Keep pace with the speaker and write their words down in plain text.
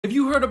Have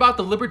you heard about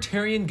the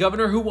Libertarian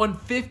governor who won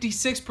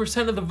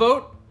 56% of the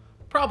vote?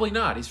 Probably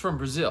not. He's from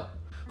Brazil.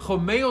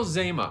 Romeu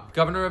Zema,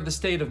 governor of the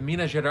state of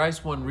Minas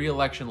Gerais, won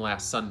re-election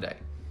last Sunday.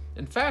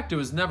 In fact, it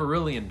was never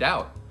really in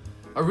doubt.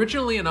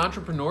 Originally an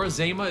entrepreneur,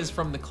 Zema is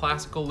from the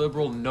classical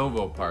liberal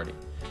Novo party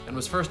and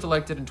was first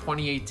elected in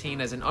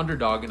 2018 as an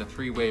underdog in a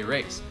three-way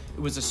race.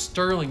 It was a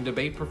sterling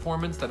debate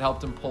performance that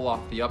helped him pull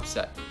off the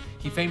upset.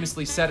 He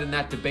famously said in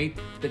that debate,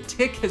 "The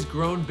tick has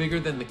grown bigger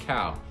than the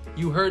cow.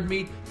 You heard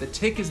me, the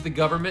tick is the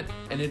government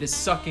and it is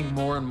sucking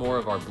more and more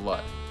of our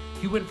blood."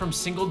 He went from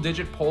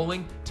single-digit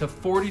polling to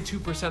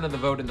 42% of the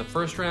vote in the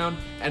first round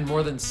and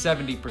more than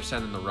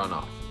 70% in the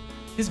runoff.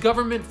 His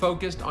government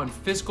focused on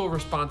fiscal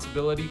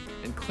responsibility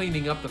and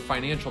cleaning up the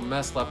financial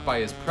mess left by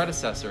his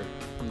predecessor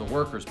from the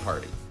Workers'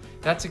 Party.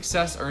 That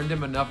success earned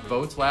him enough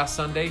votes last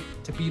Sunday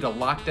to beat a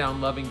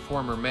lockdown-loving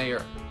former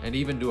mayor and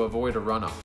even to avoid a runoff.